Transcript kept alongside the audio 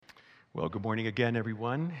Well, good morning again,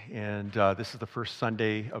 everyone. And this is the first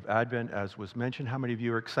Sunday of Advent, as was mentioned. How many of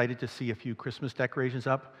you are excited to see a few Christmas decorations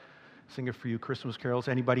up? Sing a few Christmas carols.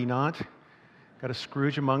 Anybody not? Got a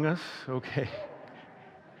Scrooge among us? Okay.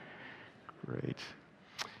 Great.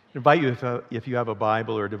 I invite you, if you have a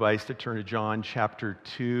Bible or a device, to turn to John chapter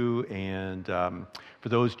 2. And for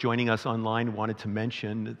those joining us online, wanted to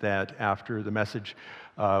mention that after the message,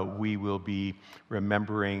 we will be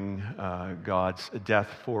remembering God's death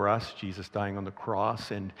for us, Jesus dying on the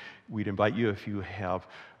cross. And we'd invite you, if you have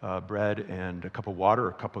bread and a cup of water or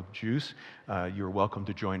a cup of juice, you're welcome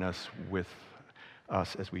to join us with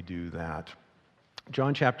us as we do that.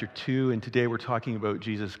 John chapter 2, and today we're talking about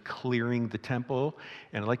Jesus clearing the temple.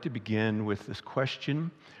 And I'd like to begin with this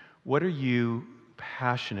question: what are you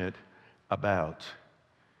passionate about?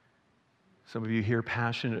 Some of you here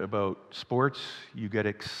passionate about sports. You get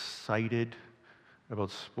excited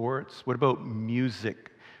about sports. What about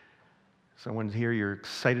music? Someone here, you're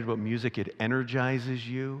excited about music. It energizes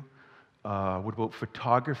you. What about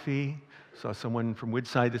photography? Saw someone from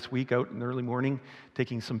Woodside this week out in the early morning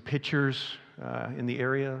taking some pictures in the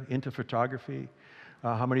area, into photography.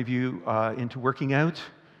 How many of you into working out?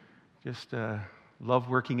 Just love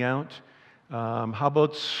working out. How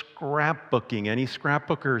about scrapbooking? Any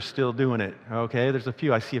scrapbookers still doing it? Okay, there's a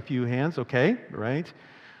few. I see a few hands. Okay, right.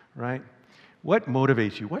 What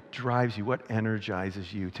motivates you? What drives you? What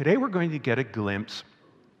energizes you? Today we're going to get a glimpse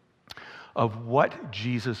of what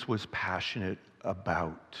Jesus was passionate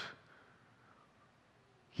about.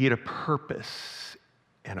 He had a purpose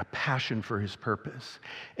and a passion for his purpose.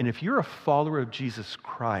 And if you're a follower of Jesus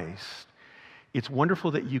Christ, it's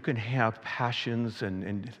wonderful that you can have passions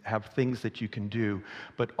and have things that you can do,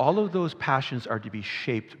 but all of those passions are to be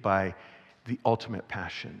shaped by the ultimate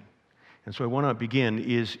passion. And so I want to begin: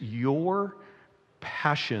 is your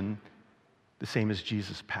passion the same as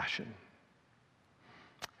Jesus' passion?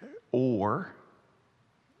 Or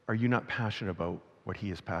are you not passionate about what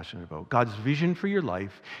he is passionate about? God's vision for your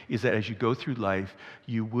life is that as you go through life,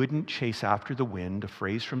 you wouldn't chase after the wind, a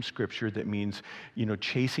phrase from Scripture that means,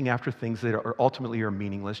 chasing after things that are ultimately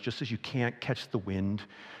meaningless. Just as you can't catch the wind,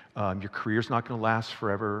 your career's not going to last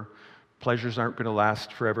forever. Pleasures aren't going to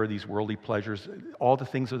last forever. These worldly pleasures, all the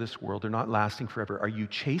things of this world, they're not lasting forever. Are you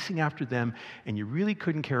chasing after them and you really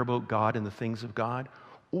couldn't care about God and the things of God?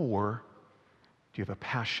 Or do you have a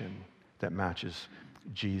passion that matches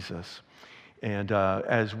Jesus? And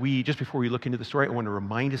just before we look into the story, I want to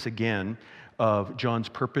remind us again of John's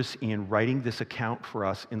purpose in writing this account for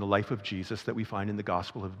us in the life of Jesus that we find in the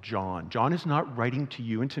Gospel of John. John is not writing to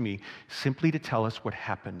you and to me simply to tell us what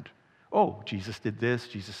happened. Oh, Jesus did this,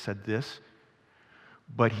 Jesus said this.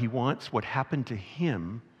 But he wants what happened to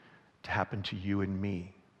him to happen to you and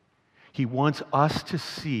me. He wants us to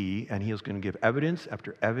see, and he is going to give evidence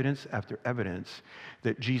after evidence after evidence,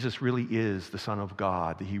 that Jesus really is the Son of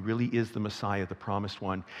God, that he really is the Messiah, the promised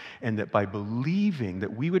one, and that by believing,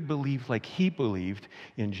 that we would believe like he believed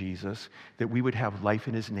in Jesus, that we would have life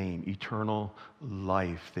in his name, eternal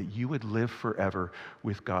life, that you would live forever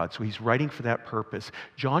with God. So he's writing for that purpose.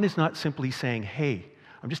 John is not simply saying, hey,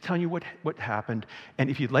 I'm just telling you what happened, and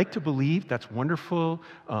if you'd like to believe, that's wonderful.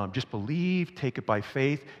 Just believe, take it by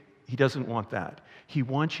faith. He doesn't want that. He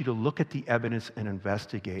wants you to look at the evidence and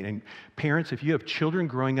investigate. And parents, if you have children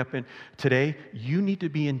growing up today, you need to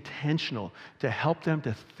be intentional to help them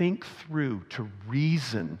to think through, to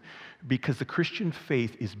reason, because the Christian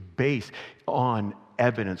faith is based on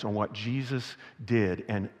evidence, on what Jesus did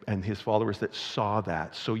and his followers that saw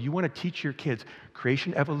that. So you want to teach your kids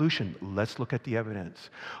creation, evolution. Let's look at the evidence.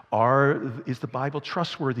 Is the Bible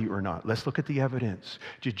trustworthy or not? Let's look at the evidence.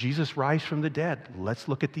 Did Jesus rise from the dead? Let's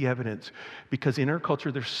look at the evidence. Because in our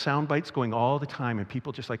culture, there's sound bites going all the time, and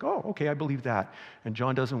people just like, oh, okay, I believe that. And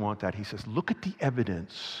John doesn't want that. He says, look at the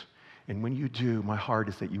evidence. And when you do, my heart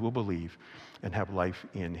is that you will believe and have life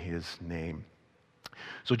in his name.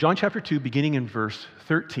 So John chapter 2, beginning in verse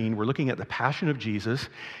 13, we're looking at the passion of Jesus,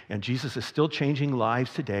 and Jesus is still changing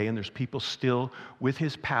lives today, and there's people still with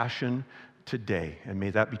his passion today, and may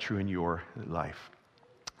that be true in your life.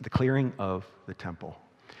 The clearing of the temple.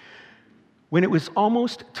 When it was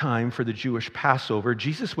almost time for the Jewish Passover,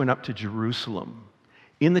 Jesus went up to Jerusalem.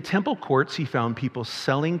 In the temple courts, he found people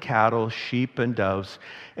selling cattle, sheep, and doves,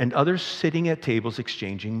 and others sitting at tables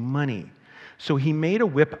exchanging money. So he made a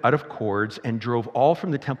whip out of cords and drove all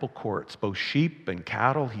from the temple courts, both sheep and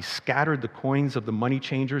cattle. He scattered the coins of the money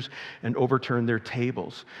changers and overturned their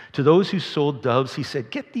tables. To those who sold doves, he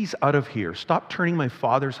said, "Get these out of here. Stop turning my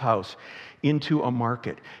Father's house into a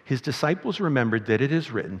market." His disciples remembered that it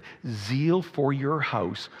is written, "Zeal for your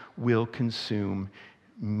house will consume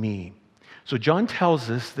me." So John tells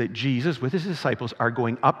us that Jesus, with his disciples, are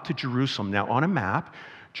going up to Jerusalem. Now, on a map,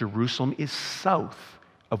 Jerusalem is south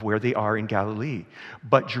of where they are in Galilee.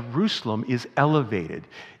 But Jerusalem is elevated.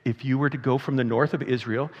 If you were to go from the north of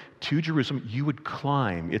Israel to Jerusalem, you would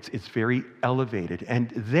climb. It's very elevated.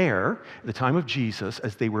 And there, at the time of Jesus,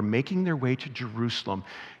 as they were making their way to Jerusalem,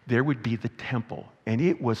 there would be the temple. And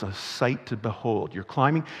it was a sight to behold. You're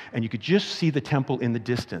climbing, and you could just see the temple in the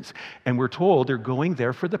distance. And we're told they're going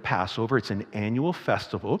there for the Passover. It's an annual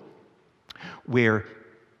festival where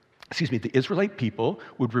the Israelite people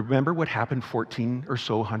would remember what happened 14 or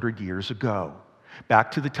so hundred years ago, back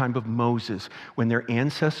to the time of Moses, when their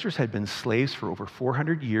ancestors had been slaves for over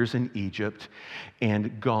 400 years in Egypt,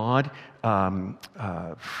 and God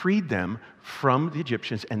freed them from the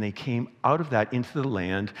Egyptians, and they came out of that into the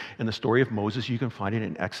land. And the story of Moses, you can find it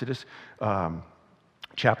in Exodus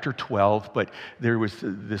chapter 12, but there was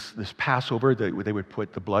this Passover that they would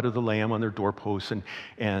put the blood of the lamb on their doorposts,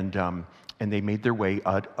 and they made their way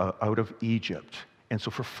out of Egypt. And so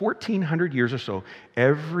for 1,400 years or so,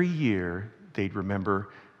 every year they'd remember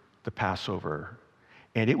the Passover.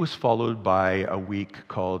 And it was followed by a week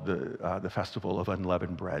called the Festival of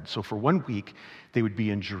Unleavened Bread. So for 1 week, they would be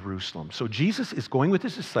in Jerusalem. So Jesus is going with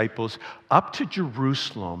his disciples up to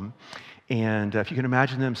Jerusalem. And if you can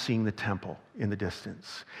imagine them seeing the temple in the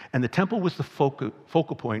distance. And the temple was the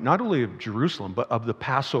focal point, not only of Jerusalem, but of the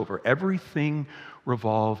Passover. Everything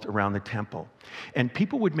revolved around the temple. And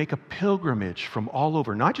people would make a pilgrimage from all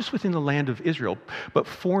over, not just within the land of Israel, but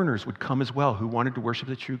foreigners would come as well who wanted to worship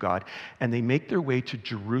the true God. And they make their way to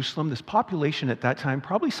Jerusalem. This population at that time,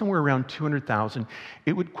 probably somewhere around 200,000.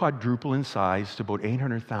 It would quadruple in size to about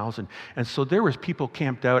 800,000. And so there was people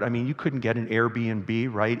camped out. I mean, you couldn't get an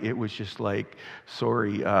Airbnb, right? It was just like,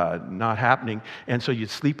 sorry, not happening. And so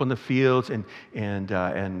you'd sleep on the fields, and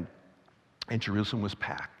Jerusalem was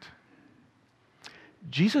packed.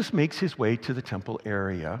 Jesus makes his way to the temple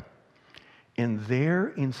area, and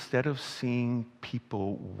there, instead of seeing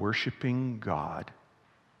people worshiping God,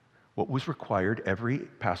 what was required every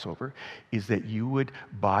Passover is that you would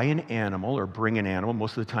buy an animal or bring an animal.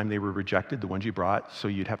 Most of the time they were rejected, the ones you brought, so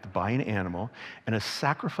you'd have to buy an animal, and a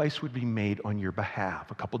sacrifice would be made on your behalf.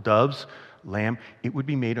 A couple doves, lamb, it would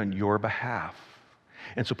be made on your behalf.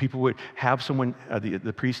 And so people would have someone,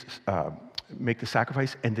 the priest, make the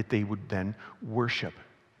sacrifice, and that they would then worship.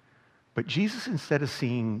 But Jesus, instead of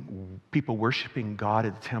seeing people worshiping God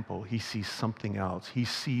at the temple, he sees something else. He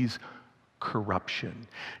sees corruption.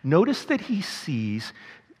 Notice that he sees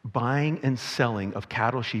buying and selling of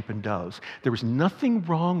cattle, sheep, and doves. There was nothing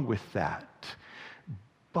wrong with that.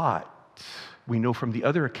 But we know from the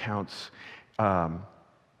other accounts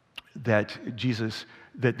that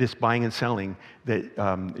this buying and selling,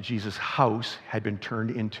 that Jesus' house had been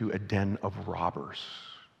turned into a den of robbers.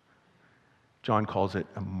 John calls it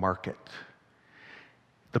a market.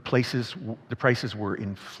 The prices were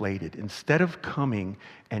inflated. Instead of coming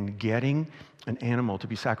and getting an animal to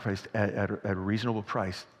be sacrificed at a reasonable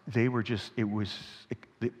price,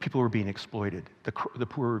 people were being exploited. The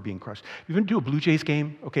poor were being crushed. You even do a Blue Jays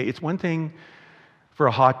game? Okay, it's one thing for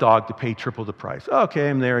a hot dog to pay triple the price. Okay,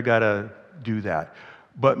 I'm there, I gotta do that.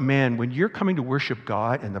 But man, when you're coming to worship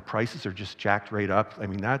God and the prices are just jacked right up, I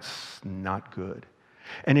mean, that's not good.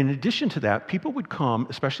 And in addition to that, people would come,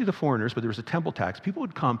 especially the foreigners, but there was a temple tax, people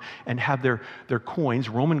would come and have their coins,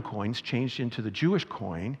 Roman coins, changed into the Jewish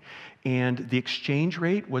coin, and the exchange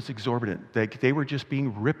rate was exorbitant. They were just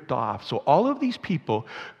being ripped off. So all of these people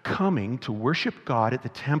coming to worship God at the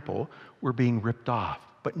temple were being ripped off.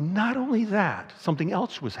 But not only that, something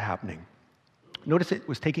else was happening. Notice it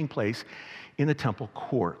was taking place in the temple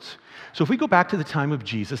courts. So if we go back to the time of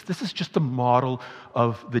Jesus, this is just a model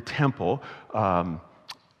of the temple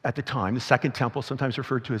at the time, the second temple, sometimes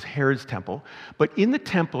referred to as Herod's temple. But in the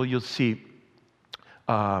temple, you'll see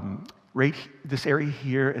right this area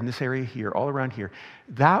here and this area here, all around here,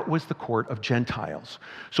 that was the court of Gentiles.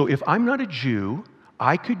 So if I'm not a Jew,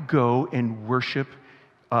 I could go and worship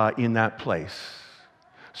in that place.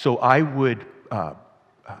 So I would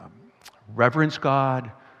reverence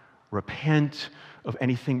God, repent of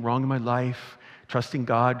anything wrong in my life, trusting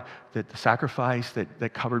God that the sacrifice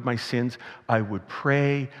that covered my sins. I would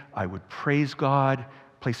pray, I would praise God,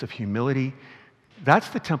 place of humility. That's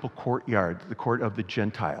the temple courtyard, the court of the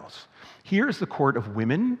Gentiles. Here is the court of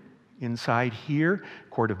women, inside here,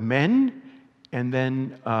 court of men, and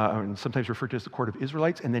then sometimes referred to as the court of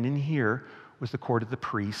Israelites, and then in here was the court of the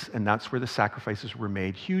priests, and that's where the sacrifices were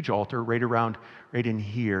made. Huge altar right in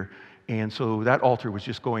here. And so that altar was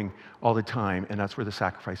just going all the time, and that's where the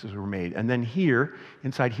sacrifices were made. And then here,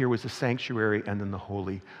 inside here was the sanctuary and then the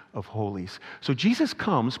Holy of Holies. So Jesus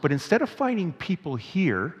comes, but instead of finding people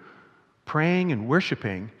here praying and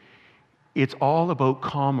worshiping, it's all about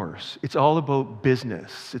commerce. It's all about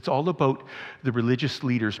business. It's all about the religious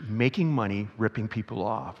leaders making money, ripping people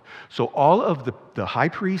off. So all of the high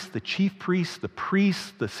priests, the chief priests,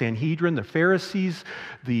 the Sanhedrin, the Pharisees,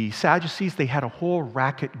 the Sadducees, they had a whole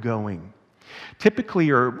racket going. Typically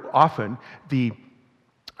or often, the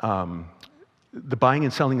buying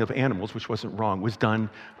and selling of animals, which wasn't wrong, was done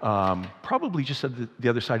probably just at the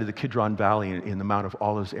other side of the Kidron Valley in the Mount of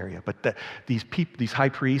Olives area. But these high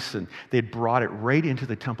priests, and they had brought it right into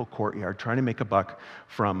the temple courtyard, trying to make a buck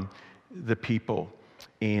from the people.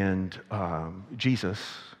 And Jesus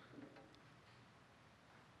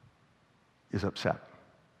is upset.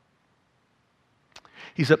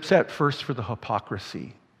 He's upset first for the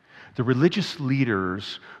hypocrisy. The religious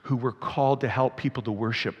leaders who were called to help people to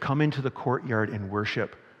worship, come into the courtyard and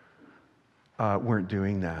worship, weren't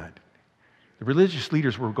doing that. The religious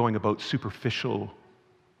leaders were going about superficial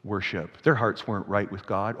worship. Their hearts weren't right with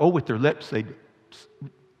God. Oh, with their lips, they'd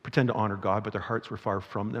pretend to honor God, but their hearts were far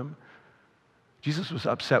from them. Jesus was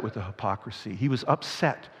upset with the hypocrisy. He was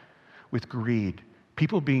upset with greed,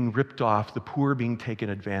 people being ripped off, the poor being taken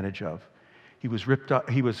advantage of. He was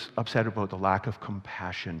upset about the lack of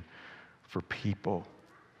compassion for people.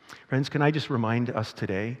 Friends, can I just remind us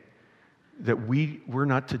today that we're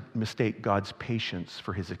not to mistake God's patience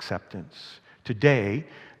for his acceptance. Today,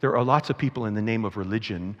 there are lots of people in the name of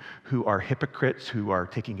religion who are hypocrites, who are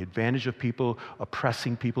taking advantage of people,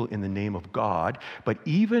 oppressing people in the name of God. But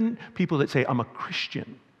even people that say, I'm a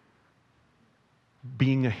Christian,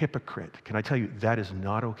 being a hypocrite, can I tell you, that is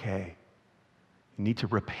not okay. You need to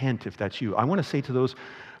repent if that's you. I want to say to those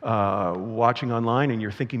watching online and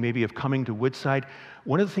you're thinking maybe of coming to Woodside,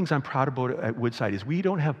 one of the things I'm proud about at Woodside is we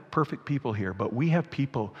don't have perfect people here, but we have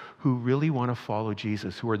people who really want to follow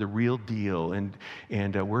Jesus, who are the real deal, and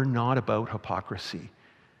we're not about hypocrisy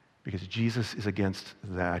because Jesus is against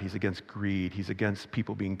that. He's against greed. He's against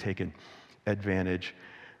people being taken advantage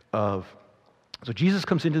of. So Jesus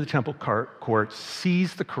comes into the temple court,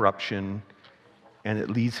 sees the corruption, and it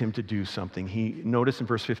leads him to do something. Notice in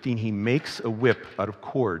verse 15, he makes a whip out of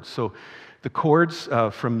cords. So the cords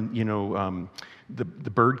from, the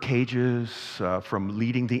bird cages, from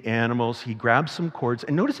leading the animals, he grabs some cords.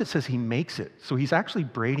 And notice it says he makes it. So he's actually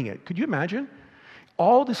braiding it. Could you imagine?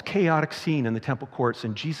 All this chaotic scene in the temple courts,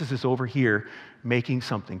 and Jesus is over here making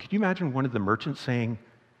something. Could you imagine one of the merchants saying,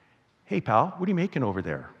 hey, pal, what are you making over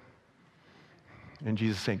there? And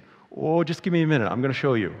Jesus saying, oh, just give me a minute. I'm going to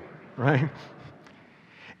show you, right?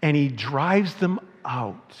 And he drives them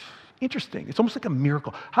out. Interesting. It's almost like a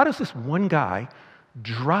miracle. How does this one guy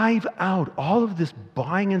drive out all of this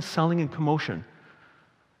buying and selling and commotion?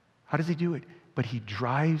 How does he do it? But he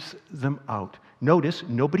drives them out. Notice,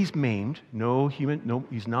 nobody's maimed.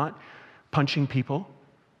 He's not punching people.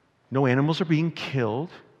 No animals are being killed.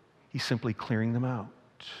 He's simply clearing them out.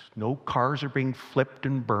 No cars are being flipped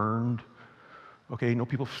and burned. Okay, no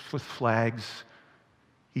people with flags.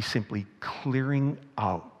 He's simply clearing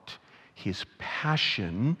out. His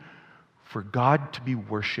passion for God to be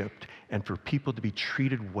worshiped and for people to be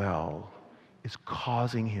treated well is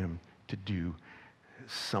causing him to do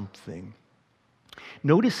something.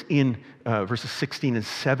 Notice in verses 16 and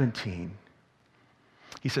 17,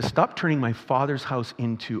 he says, stop turning my Father's house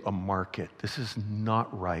into a market. This is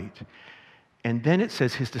not right. And then it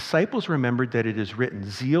says, his disciples remembered that it is written,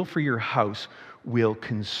 zeal for your house will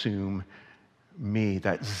consume me.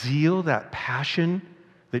 That zeal, that passion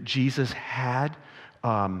that Jesus had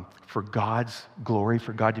for God's glory,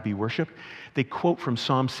 for God to be worshiped. They quote from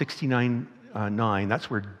Psalm 69:9. That's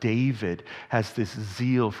where David has this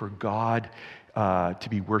zeal for God to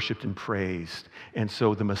be worshiped and praised. And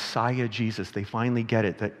so the Messiah, Jesus, they finally get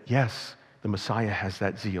it that, yes, the Messiah has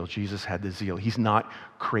that zeal. Jesus had the zeal. He's not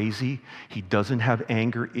crazy. He doesn't have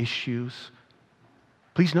anger issues.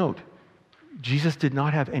 Please note, Jesus did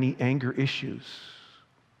not have any anger issues.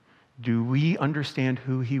 Do we understand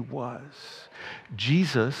who he was?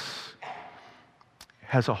 Jesus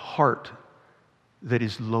has a heart that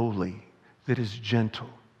is lowly, that is gentle.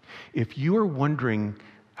 If you are wondering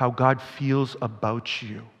how God feels about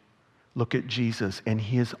you, look at Jesus, and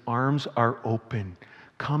his arms are open.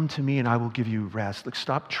 Come to me and I will give you rest. Like,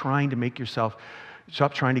 stop trying to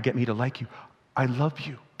get me to like you. I love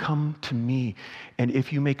you. Come to me. And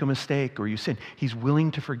if you make a mistake or you sin, he's willing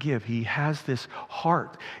to forgive. He has this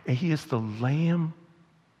heart, and he is the Lamb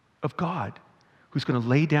of God who's going to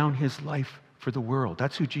lay down his life for the world.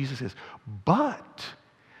 That's who Jesus is. But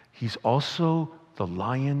He's also the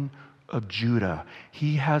Lion of Judah.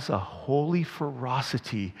 He has a holy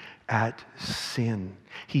ferocity at sin.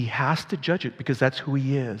 He has to judge it because that's who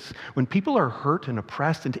he is. When people are hurt and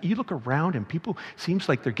oppressed, and you look around and people seems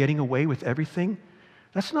like they're getting away with everything,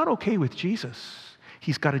 that's not okay with Jesus.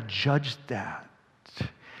 He's got to judge that.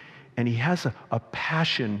 And he has a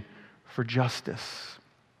passion for justice.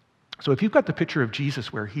 So if you've got the picture of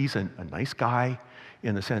Jesus where he's a nice guy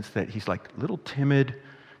in the sense that he's like a little timid,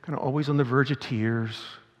 kind of always on the verge of tears,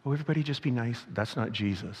 oh, everybody just be nice. That's not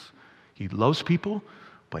Jesus. He loves people,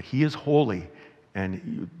 but he is holy,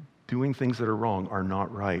 and doing things that are wrong are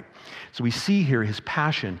not right. So we see here his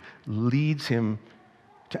passion leads him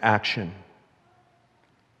to action.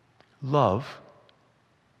 Love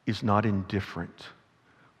is not indifferent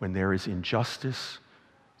when there is injustice,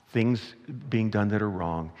 things being done that are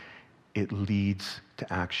wrong. It leads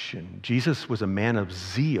to action. Jesus was a man of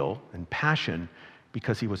zeal and passion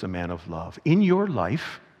because he was a man of love. In your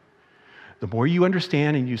life, the more you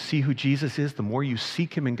understand and you see who Jesus is, the more you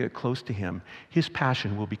seek him and get close to him, his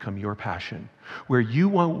passion will become your passion. Where you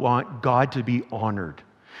will want God to be honored.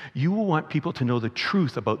 You will want people to know the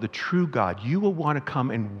truth about the true God. You will want to come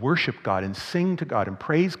and worship God and sing to God and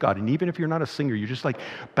praise God. And even if you're not a singer, you're just like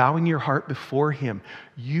bowing your heart before him.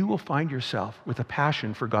 You will find yourself with a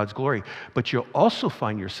passion for God's glory. But you'll also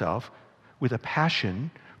find yourself with a passion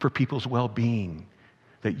for people's well-being.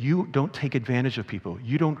 That you don't take advantage of people.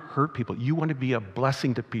 You don't hurt people. You want to be a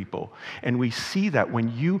blessing to people. And we see that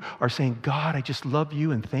when you are saying, God, I just love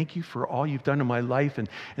you and thank you for all you've done in my life and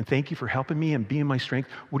thank you for helping me and being my strength.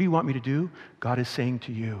 What do you want me to do? God is saying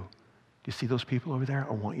to you, do you see those people over there?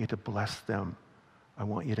 I want you to bless them. I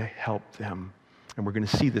want you to help them. And we're going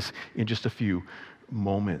to see this in just a few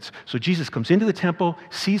moments. So Jesus comes into the temple,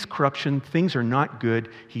 sees corruption, things are not good.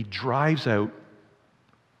 He drives out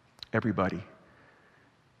everybody.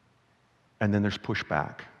 And then there's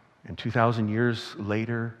pushback. And 2,000 years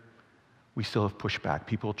later, we still have pushback.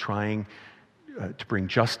 People trying to bring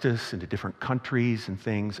justice into different countries and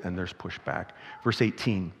things, and there's pushback. Verse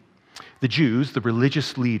 18, the Jews, the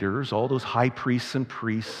religious leaders, all those high priests and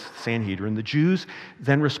priests, Sanhedrin, the Jews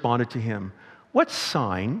then responded to him, what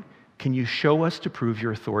sign can you show us to prove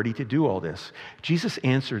your authority to do all this? Jesus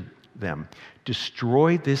answered them,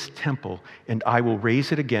 destroy this temple, and I will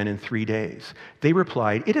raise it again in 3 days. They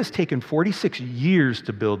replied, it has taken 46 years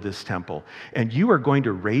to build this temple, and you are going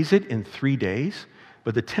to raise it in 3 days?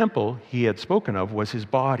 But the temple he had spoken of was his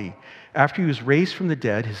body. After he was raised from the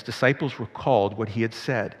dead, his disciples recalled what he had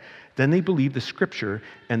said. Then they believed the scripture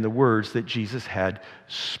and the words that Jesus had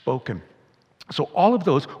spoken. So all of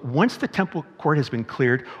those, once the temple court has been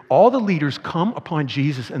cleared, all the leaders come upon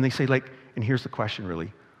Jesus and they say, like, and here's the question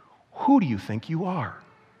really, who do you think you are?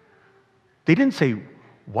 They didn't say,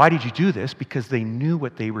 why did you do this? Because they knew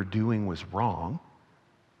what they were doing was wrong.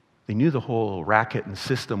 They knew the whole racket and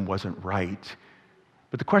system wasn't right.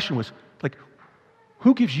 But the question was, like,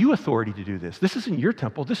 who gives you authority to do this? This isn't your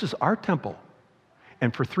temple, this is our temple.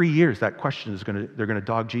 And for 3 years, that question is they're going to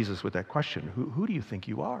dog Jesus with that question. Who do you think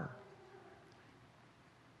you are?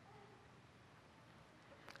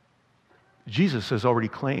 Jesus has already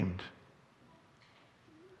claimed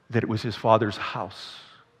that it was his Father's house.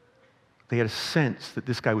 They had a sense that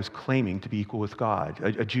this guy was claiming to be equal with God.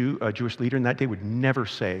 A Jewish leader in that day would never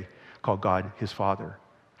call God his Father.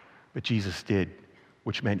 But Jesus did,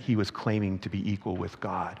 which meant he was claiming to be equal with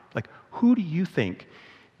God. Like, who do you think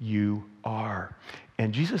you are?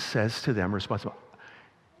 And Jesus says to them, responsible,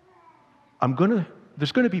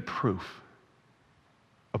 there's going to be proof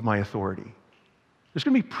of my authority. There's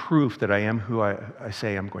going to be proof that I am who I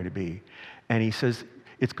say I'm going to be. And he says,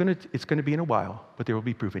 it's going to be in a while, but there will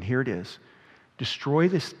be proof. And here it is. Destroy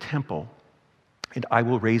this temple, and I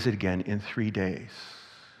will raise it again in 3 days.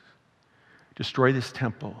 Destroy this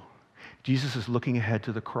temple. Jesus is looking ahead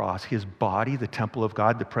to the cross. His body, the temple of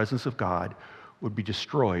God, the presence of God, would be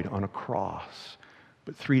destroyed on a cross.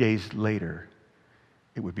 But 3 days later,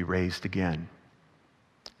 it would be raised again.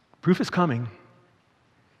 Proof is coming.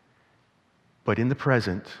 But in the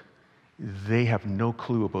present, they have no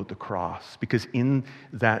clue about the cross, because in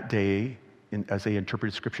that day, as they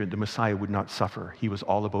interpreted Scripture, the Messiah would not suffer. He was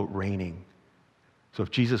all about reigning. So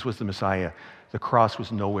if Jesus was the Messiah, the cross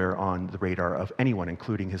was nowhere on the radar of anyone,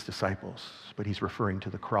 including his disciples. But he's referring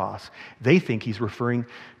to the cross. They think he's referring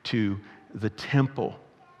to the temple.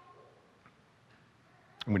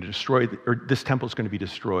 I'm going to this temple is going to be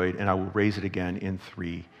destroyed, and I will raise it again in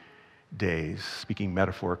 3 days, speaking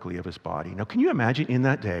metaphorically of his body. Now, can you imagine in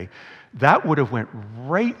that day, that would have went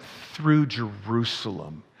right through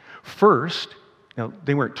Jerusalem. First,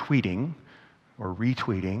 they weren't tweeting or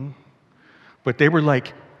retweeting, but they were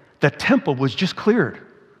like, The temple was just cleared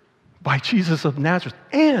by Jesus of Nazareth.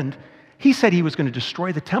 And he said he was going to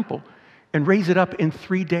destroy the temple and raise it up in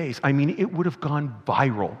 3 days. I mean, it would have gone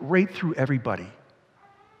viral right through everybody.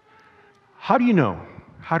 How do you know?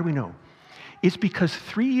 How do we know? It's because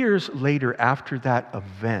 3 years later after that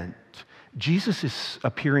event, Jesus is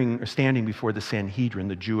appearing or standing before the Sanhedrin,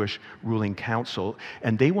 the Jewish ruling council,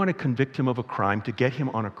 and they want to convict him of a crime to get him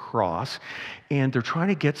on a cross, and they're trying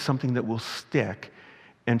to get something that will stick.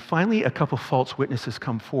 And finally, a couple false witnesses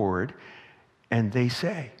come forward, and they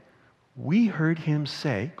say, we heard him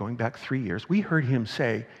say, going back 3 years, we heard him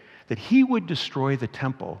say that he would destroy the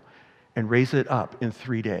temple and raise it up in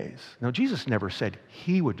 3 days. Now, Jesus never said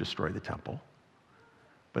he would destroy the temple,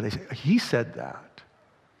 but they say, he said that.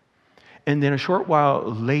 And then a short while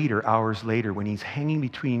later, hours later, when he's hanging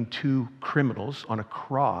between two criminals on a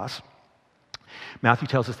cross, Matthew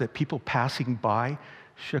tells us that people passing by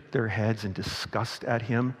shook their heads in disgust at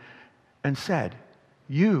him and said,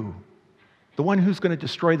 you, the one who's going to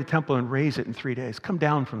destroy the temple and raise it in 3 days, come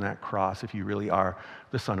down from that cross if you really are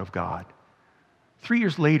the Son of God. 3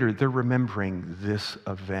 years later, they're remembering this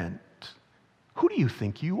event. Who do you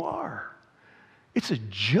think you are? It's a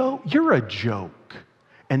joke. You're a joke.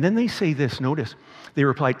 And then they say this, notice, they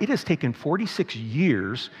replied, it has taken 46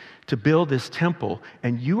 years to build this temple,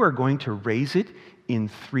 and you are going to raise it in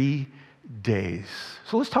 3 days.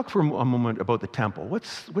 So let's talk for a moment about the temple.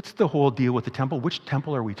 What's the whole deal with the temple? Which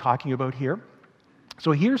temple are we talking about here?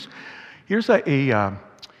 So here's an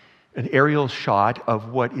aerial shot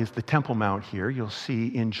of what is the Temple Mount here. You'll see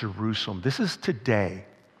in Jerusalem. This is today.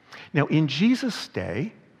 Now, in Jesus'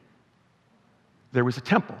 day, there was a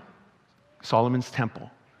temple, Solomon's temple.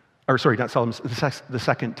 Or sorry, not Solomon's, the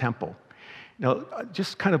second temple. Now,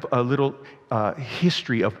 just kind of a little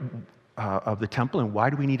history of the temple and why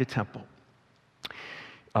do we need a temple.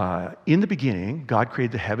 In the beginning, God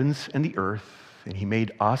created the heavens and the earth, and he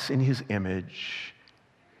made us in his image.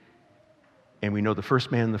 And we know the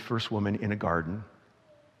first man and the first woman in a garden,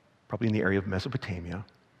 probably in the area of Mesopotamia.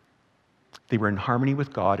 They were in harmony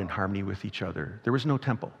with God and harmony with each other. There was no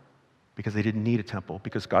temple because they didn't need a temple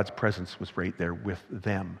because God's presence was right there with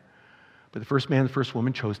them. But the first man and the first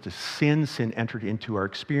woman chose to sin. Sin entered into our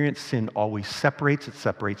experience. Sin always separates. It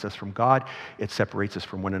separates us from God. It separates us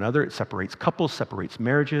from one another. It separates couples, separates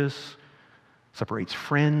marriages, separates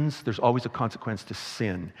friends. There's always a consequence to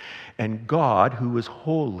sin. And God, who is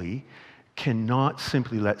holy, cannot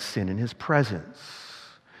simply let sin in his presence.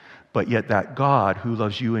 But yet that God who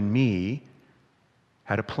loves you and me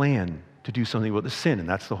had a plan to do something about the sin, and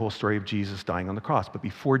that's the whole story of Jesus dying on the cross. But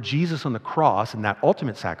before Jesus on the cross and that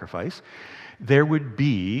ultimate sacrifice, there would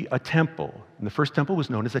be a temple. And the first temple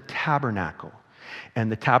was known as a tabernacle.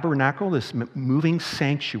 And the tabernacle, this moving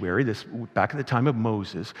sanctuary, this back at the time of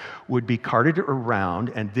Moses, would be carted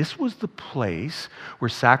around, and this was the place where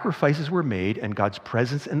sacrifices were made and God's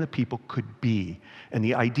presence and the people could be. And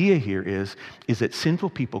the idea here is that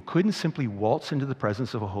sinful people couldn't simply waltz into the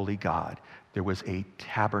presence of a holy God. There was a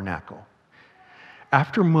tabernacle.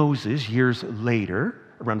 After Moses, years later,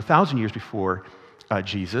 around 1,000 years before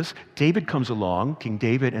Jesus, David comes along, King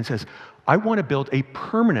David, and says, I want to build a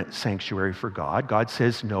permanent sanctuary for God. God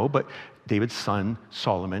says no, but David's son,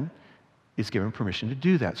 Solomon, is given permission to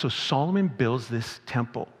do that. So Solomon builds this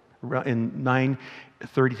temple in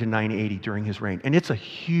 930 to 980 during his reign. And it's a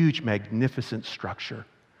huge, magnificent structure.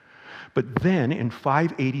 But then in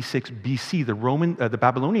 586 BC, the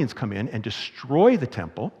Babylonians come in and destroy the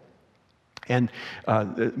temple. And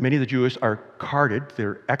many of the Jews are carted,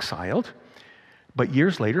 they're exiled. But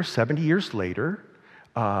years later, 70 years later,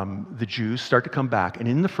 the Jews start to come back. And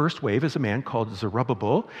in the first wave is a man called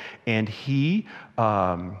Zerubbabel, and he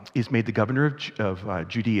is made the governor of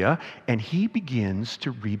Judea, and he begins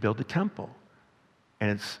to rebuild the temple.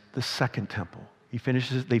 And it's the second temple. They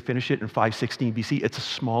finish it in 516 BC. It's a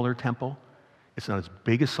smaller temple. It's not as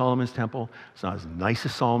big as Solomon's temple. It's not as nice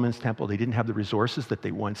as Solomon's temple. They didn't have the resources that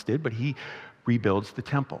they once did, but he rebuilds the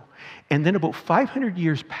temple. And then about 500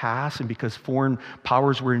 years pass, and because foreign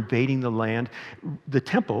powers were invading the land, the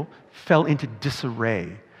temple fell into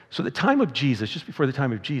disarray. So at the time of Jesus, just before the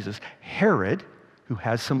time of Jesus, Herod, who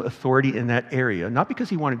has some authority in that area, not because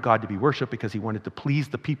he wanted God to be worshipped, because he wanted to please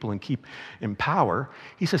the people and keep in power,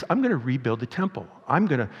 he says, I'm going to rebuild the temple. I'm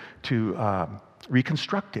going to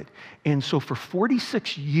reconstruct it. And so for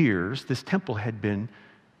 46 years, this temple had been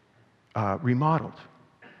remodeled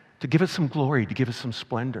to give it some glory, to give it some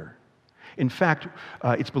splendor. In fact,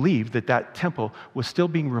 it's believed that that temple was still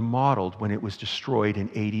being remodeled when it was destroyed in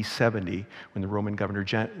AD 70, when the Roman governor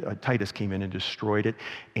Titus came in and destroyed it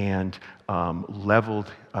and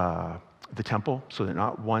leveled the temple, so that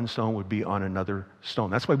not one stone would be on another stone.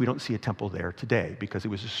 That's why we don't see a temple there today, because it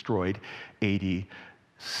was destroyed AD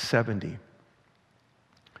 70.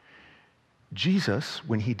 Jesus,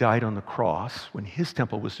 when he died on the cross, when his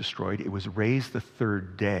temple was destroyed, it was raised the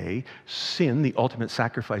third day. Sin, the ultimate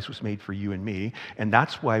sacrifice, was made for you and me. And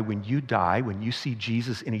that's why when you die, when you see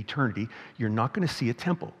Jesus in eternity, you're not going to see a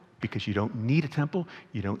temple, because you don't need a temple,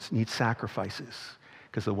 you don't need sacrifices,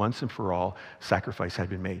 because the once and for all sacrifice had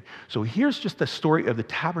been made. So here's just the story of the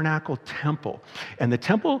tabernacle temple. And the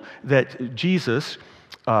temple that Jesus,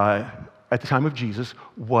 at the time of Jesus,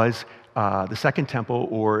 was the second temple,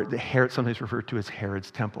 or the Herod, sometimes referred to as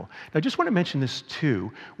Herod's temple. Now, I just want to mention this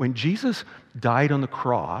too. When Jesus died on the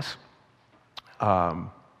cross,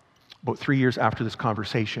 about 3 years after this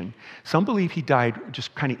conversation, some believe he died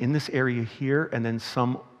just kind of in this area here, and then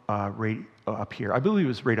some right up here. I believe it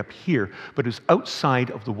was right up here, but it was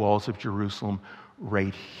outside of the walls of Jerusalem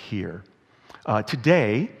right here.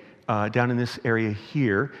 Today, down in this area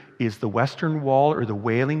here is the Western Wall, or the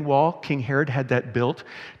Wailing Wall. King Herod had that built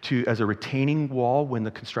as a retaining wall when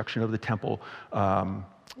the construction of the temple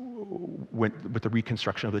went with the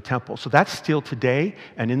reconstruction of the temple. So that's still today,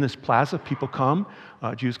 and in this plaza, people come,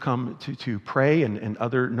 Jews come to pray, and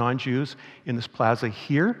other non-Jews in this plaza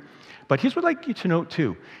here. But here's what I'd like you to note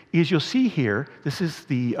too, is you'll see here, this is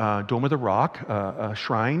the Dome of the Rock,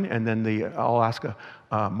 shrine, and then the Al-Aqsa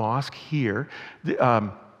Mosque here.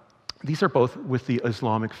 These are both with the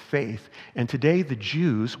Islamic faith. And today the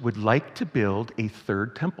Jews would like to build a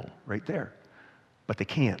third temple right there, but they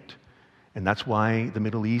can't. And that's why the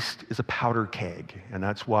Middle East is a powder keg. And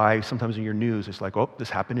that's why sometimes in your news it's like, oh, this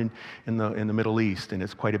happened in the Middle East, and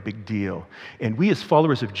it's quite a big deal. And we as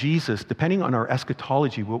followers of Jesus, depending on our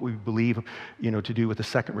eschatology, what we believe to do with the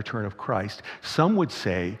second return of Christ, some would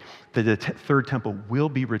say that the third temple will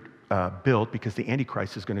be built because the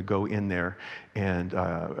Antichrist is going to go in there and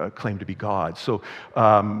claim to be God. So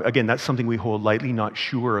again, that's something we hold lightly, not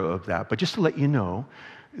sure of that. But just to let you know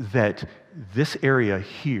that this area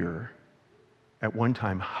here at one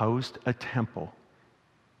time housed a temple.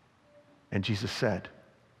 And Jesus said,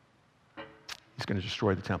 he's going to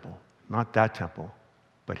destroy the temple. Not that temple,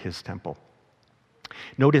 but his temple.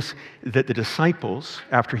 Notice that the disciples,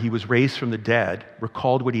 after he was raised from the dead,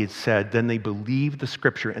 recalled what he had said. Then they believed the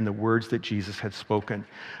scripture and the words that Jesus had spoken.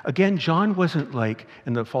 Again, John wasn't like,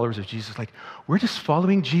 and the followers of Jesus, like, we're just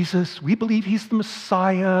following Jesus. We believe he's the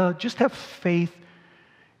Messiah. Just have faith.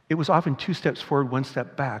 It was often 2 steps forward, 1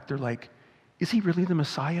 step back. They're like, is he really the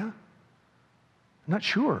Messiah? I'm not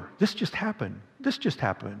sure. This just happened. This just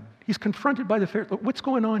happened. He's confronted by the Pharisees. What's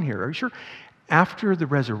going on here? Are you sure? After the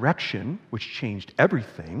resurrection, which changed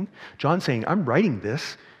everything, John's saying, I'm writing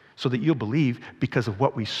this so that you'll believe because of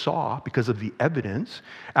what we saw, because of the evidence.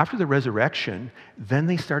 After the resurrection, then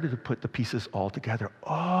they started to put the pieces all together.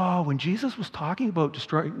 Oh, when Jesus was talking about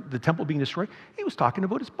destroying the temple being destroyed, he was talking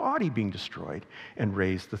about his body being destroyed and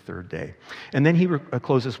raised the third day. And then he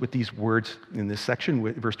closes with these words in this section,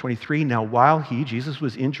 with verse 23. Now, while Jesus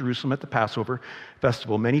was in Jerusalem at the Passover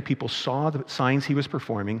festival, many people saw the signs he was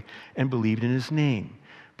performing and believed in his name.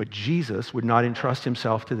 But Jesus would not entrust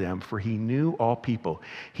himself to them, for he knew all people.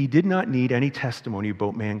 He did not need any testimony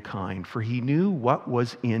about mankind, for he knew what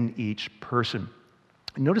was in each person.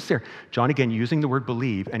 And notice there, John again using the word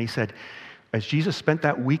believe, and he said, as Jesus spent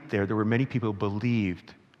that week there were many people who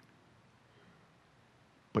believed,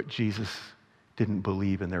 but Jesus didn't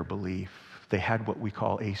believe in their belief. They had what we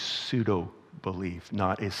call a pseudo-belief,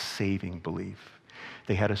 not a saving belief.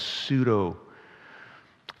 They had a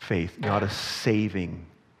pseudo-faith, not a saving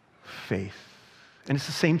faith. And it's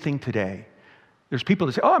the same thing today. There's people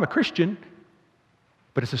that say, oh, I'm a Christian,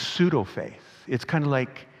 but it's a pseudo-faith. It's kind of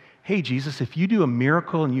like, hey, Jesus, if you do a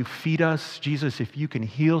miracle and you feed us, Jesus, if you can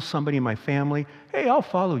heal somebody in my family, hey, I'll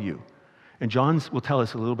follow you. And John will tell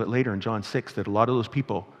us a little bit later in John 6 that a lot of those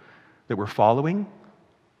people that were following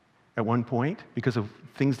at one point, because of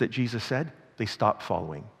things that Jesus said, they stopped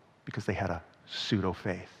following because they had a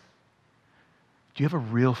pseudo-faith. Do you have a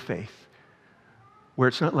real faith where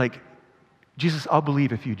it's not like, Jesus, I'll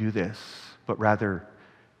believe if you do this, but rather,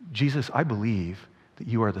 Jesus, I believe that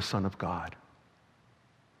you are the Son of God,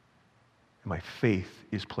 and my faith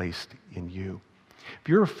is placed in you. If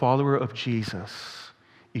you're a follower of Jesus,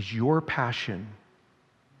 is your passion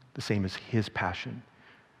the same as his passion?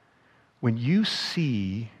 When you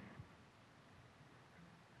see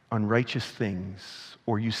unrighteous things,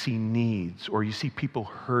 or you see needs, or you see people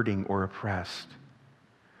hurting or oppressed,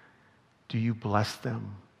 do you bless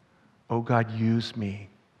them? Oh God, use me.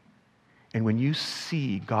 And when you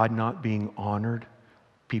see God not being honored,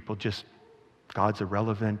 people just God's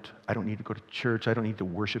irrelevant. I don't need to go to church. I don't need to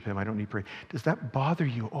worship him. I don't need to pray. Does that bother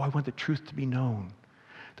you? Oh, I want the truth to be known.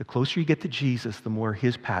 The closer you get to Jesus, the more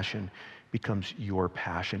his passion becomes your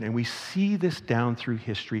passion. And we see this down through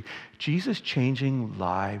history. Jesus changing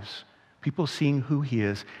lives, people seeing who he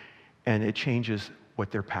is, and it changes what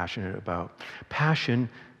they're passionate about. Passion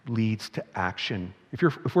leads to action.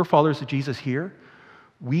 If we're followers of Jesus here,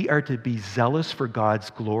 we are to be zealous for God's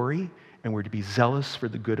glory, and we're to be zealous for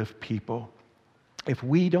the good of people. If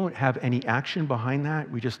we don't have any action behind that,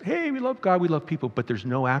 we just, hey, we love God, we love people, but there's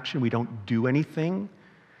no action, we don't do anything,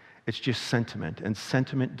 it's just sentiment. And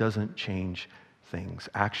sentiment doesn't change things.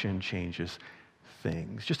 Action changes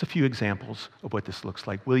things. Just a few examples of what this looks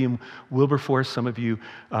like. William Wilberforce, some of you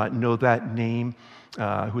know that name,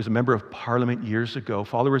 who was a member of Parliament years ago,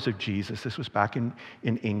 followers of Jesus. This was back in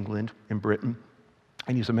England, in Britain.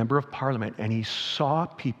 And he was a member of Parliament, and he saw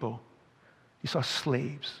people, he saw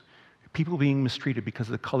slaves, people being mistreated because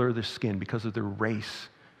of the color of their skin, because of their race.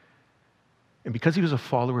 And because he was a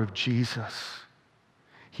follower of Jesus,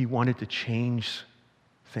 he wanted to change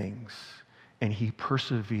things, and he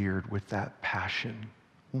persevered with that passion.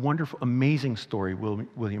 Wonderful, amazing story,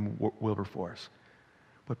 William Wilberforce.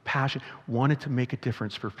 But passion, wanted to make a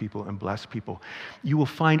difference for people and bless people. You will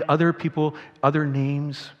find other people, other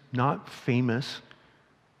names, not famous,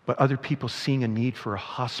 but other people seeing a need for a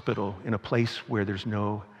hospital in a place where there's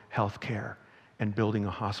no health care and building a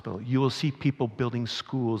hospital. You will see people building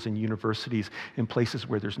schools and universities in places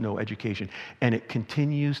where there's no education. And it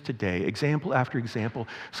continues today, example after example.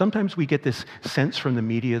 Sometimes we get this sense from the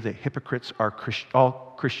media that hypocrites are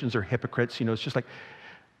all Christians are hypocrites. You know, it's just like,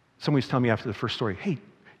 someone was telling me after the first story, hey,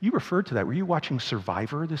 you referred to that. Were you watching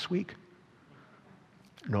Survivor this week?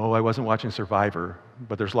 No, I wasn't watching Survivor,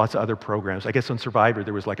 but there's lots of other programs. I guess on Survivor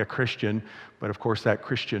there was like a Christian, but of course that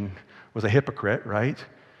Christian was a hypocrite, right?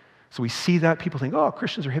 So we see that, people think, oh,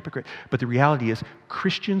 Christians are hypocrites. But the reality is,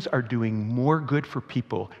 Christians are doing more good for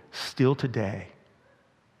people still today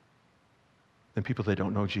than people that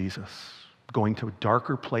don't know Jesus, going to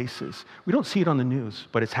darker places. We don't see it on the news,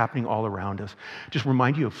 but it's happening all around us. Just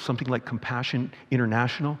remind you of something like Compassion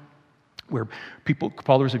International, where people,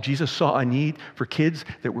 followers of Jesus, saw a need for kids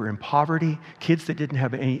that were in poverty, kids that didn't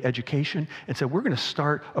have any education, and said, we're going to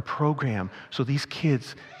start a program so these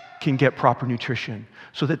kids can get proper nutrition,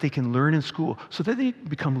 so that they can learn in school, so that they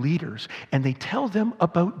become leaders. And they tell them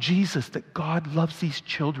about Jesus, that God loves these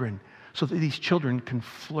children, so that these children can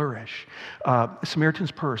flourish.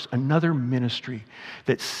 Samaritan's Purse, another ministry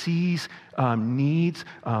that sees needs,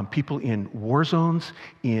 people in war zones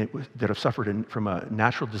that have suffered from a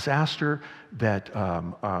natural disaster, that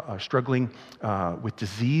are struggling with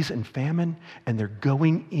disease and famine, and they're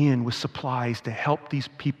going in with supplies to help these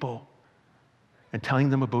people and telling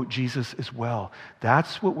them about Jesus as well.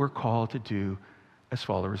 That's what we're called to do as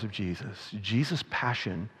followers of Jesus. Jesus'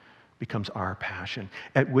 passion becomes our passion.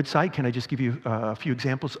 At Woodside, can I just give you a few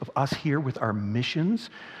examples of us here with our missions?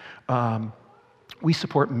 We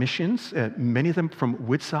support missions, many of them from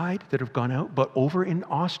Woodside that have gone out, but over in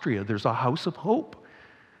Austria, there's a House of Hope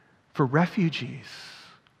for refugees,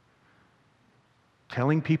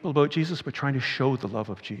 telling people about Jesus, but trying to show the love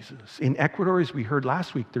of Jesus. In Ecuador, as we heard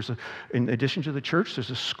last week, in addition to the church, there's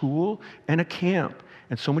a school and a camp.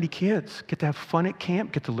 And so many kids get to have fun at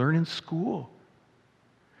camp, get to learn in school.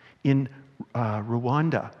 In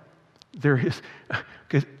Rwanda, there is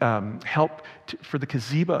help for the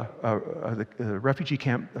Kaziba, the refugee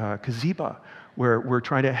camp Kaziba, where we're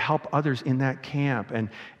trying to help others in that camp.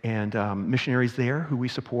 And missionaries there who we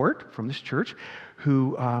support from this church,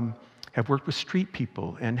 who have worked with street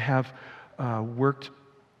people and have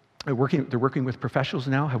they're working with professionals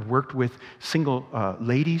now, have worked with single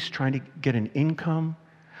ladies trying to get an income.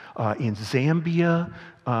 In Zambia,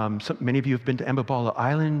 many of you have been to Mbabala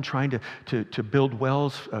Island trying to build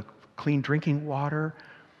wells, clean drinking water,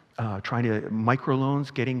 trying to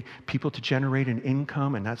microloans, getting people to generate an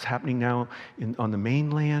income, and that's happening now on the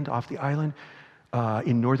mainland, off the island.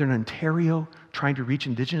 In Northern Ontario, trying to reach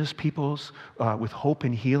Indigenous peoples with hope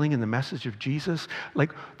and healing and the message of Jesus.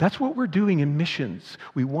 Like, that's what we're doing in missions.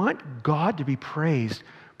 We want God to be praised,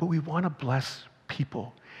 but we want to bless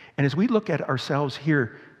people. And as we look at ourselves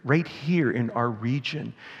here, right here in our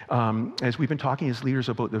region, as we've been talking as leaders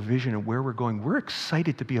about the vision and where we're going, we're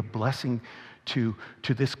excited to be a blessing to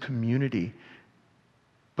this community.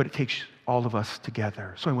 But it takes all of us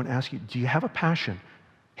together. So I want to ask you, do you have a passion?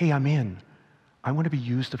 Hey, I'm in. I want to be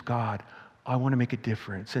used of God. I want to make a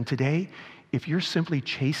difference. And today, if you're simply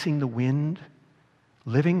chasing the wind,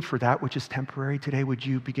 living for that which is temporary today, would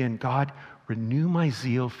you begin, God, renew my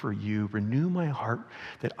zeal for you, renew my heart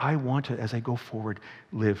that I want to, as I go forward,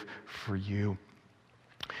 live for you.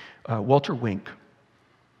 Walter Wink,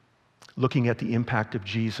 looking at the impact of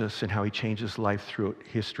Jesus and how he changes life throughout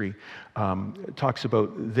history, talks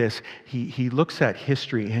about this. He looks at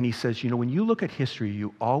history and he says, when you look at history,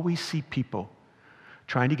 you always see people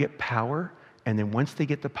trying to get power, and then once they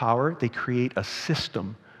get the power, they create a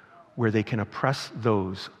system where they can oppress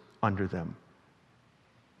those under them,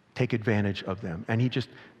 take advantage of them. And he just,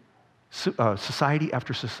 society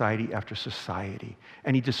after society after society,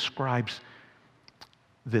 and he describes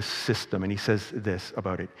this system, and he says this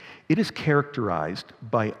about it. It is characterized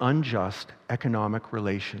by unjust economic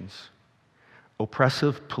relations,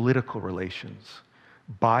 oppressive political relations,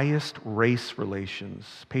 biased race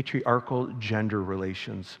relations, patriarchal gender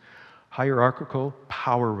relations, hierarchical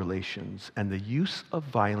power relations, and the use of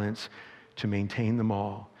violence to maintain them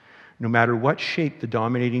all. No matter what shape the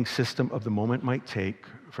dominating system of the moment might take,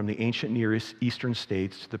 from the ancient Near Eastern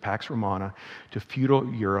states to the Pax Romana, to feudal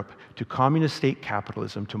Europe, to communist state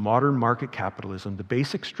capitalism, to modern market capitalism, the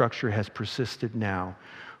basic structure has persisted now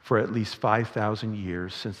for at least 5,000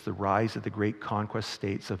 years since the rise of the great conquest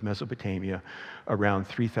states of Mesopotamia around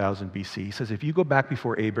 3000 BC. He says if you go back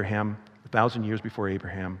before Abraham, 1,000 years before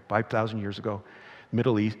Abraham, 5,000 years ago,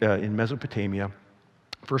 Middle East, in Mesopotamia,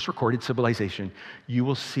 first recorded civilization, you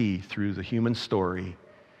will see through the human story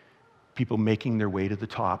people making their way to the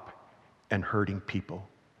top and hurting people.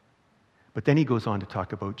 But then he goes on to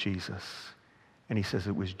talk about Jesus, and he says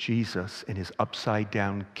it was Jesus and his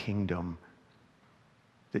upside-down kingdom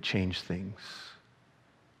that changed things,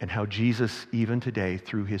 and how Jesus, even today,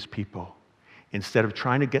 through his people, instead of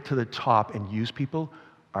trying to get to the top and use people,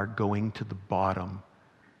 are going to the bottom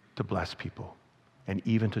to bless people, and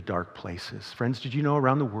even to dark places. Friends, did you know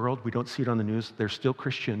around the world, we don't see it on the news, there's still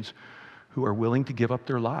Christians who are willing to give up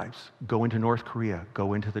their lives, go into North Korea,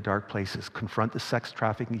 go into the dark places, confront the sex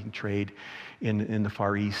trafficking trade in the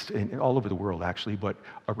Far East, and all over the world actually, but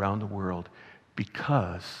around the world,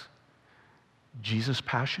 because Jesus'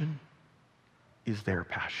 passion is their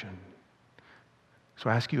passion. So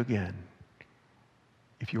I ask you again,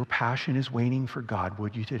 if your passion is waning for God,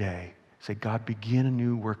 would you today say, God, begin a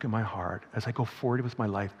new work in my heart. As I go forward with my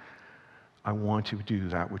life, I want to do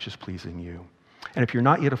that which is pleasing you. And if you're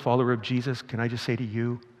not yet a follower of Jesus, can I just say to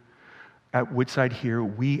you, at Woodside here,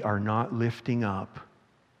 we are not lifting up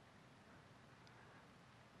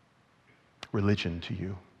religion to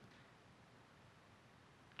you.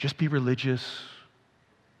 Just be religious.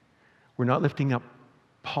 We're not lifting up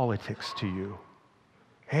politics to you.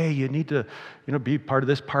 Hey, you need to, be part of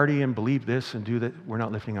this party and believe this and do that. We're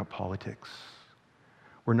not lifting up politics.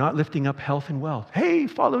 We're not lifting up health and wealth. Hey,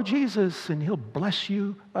 follow Jesus and he'll bless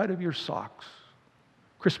you out of your socks.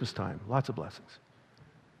 Christmas time, lots of blessings.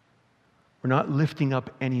 We're not lifting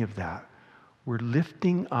up any of that. We're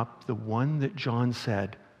lifting up the one that John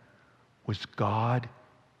said was God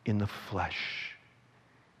in the flesh,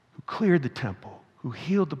 who cleared the temple, who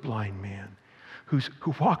healed the blind man, who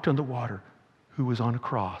walked on the water, who was on a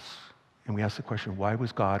cross. And we ask the question, why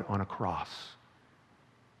was God on a cross?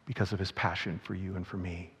 Because of his passion for you and for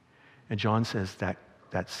me. And John says that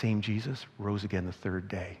same Jesus rose again the third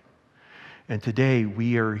day. And today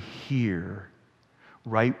we are here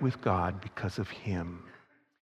right with God because of him.